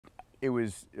it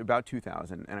was about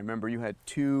 2000, and I remember you had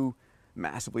two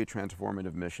massively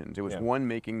transformative missions. It was one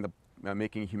making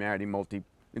humanity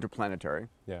interplanetary.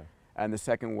 Yeah. And the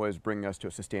second was bringing us to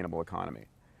a sustainable economy.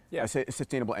 Yeah. A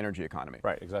sustainable energy economy.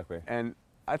 Right, exactly. And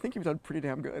I think you've done pretty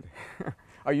damn good.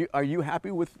 Are you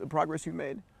happy with the progress you've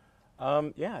made?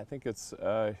 Yeah, I think it's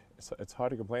hard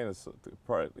to complain.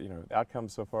 The outcome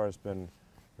so far has been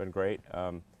great.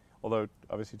 Although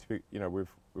obviously,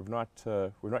 we've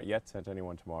not yet sent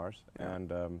anyone to Mars,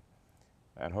 and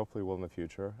hopefully will in the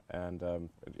future. And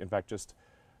in fact, just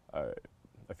a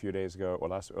few days ago, or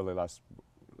late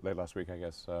last week, I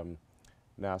guess,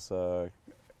 NASA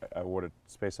awarded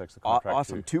SpaceX the contract.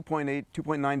 Awesome.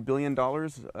 $2.9 billion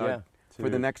for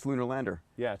the next lunar lander.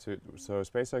 Yeah. So a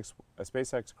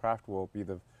SpaceX craft will be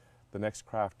the next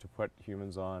craft to put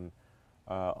humans on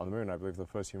the moon. I believe the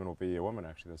first human will be a woman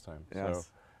actually this time.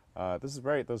 Yes. So this is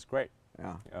great.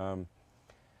 Yeah.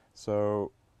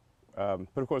 But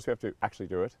of course we have to actually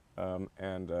do it. And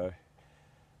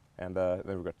then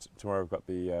tomorrow we've got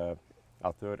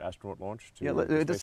our third astronaut launch to space.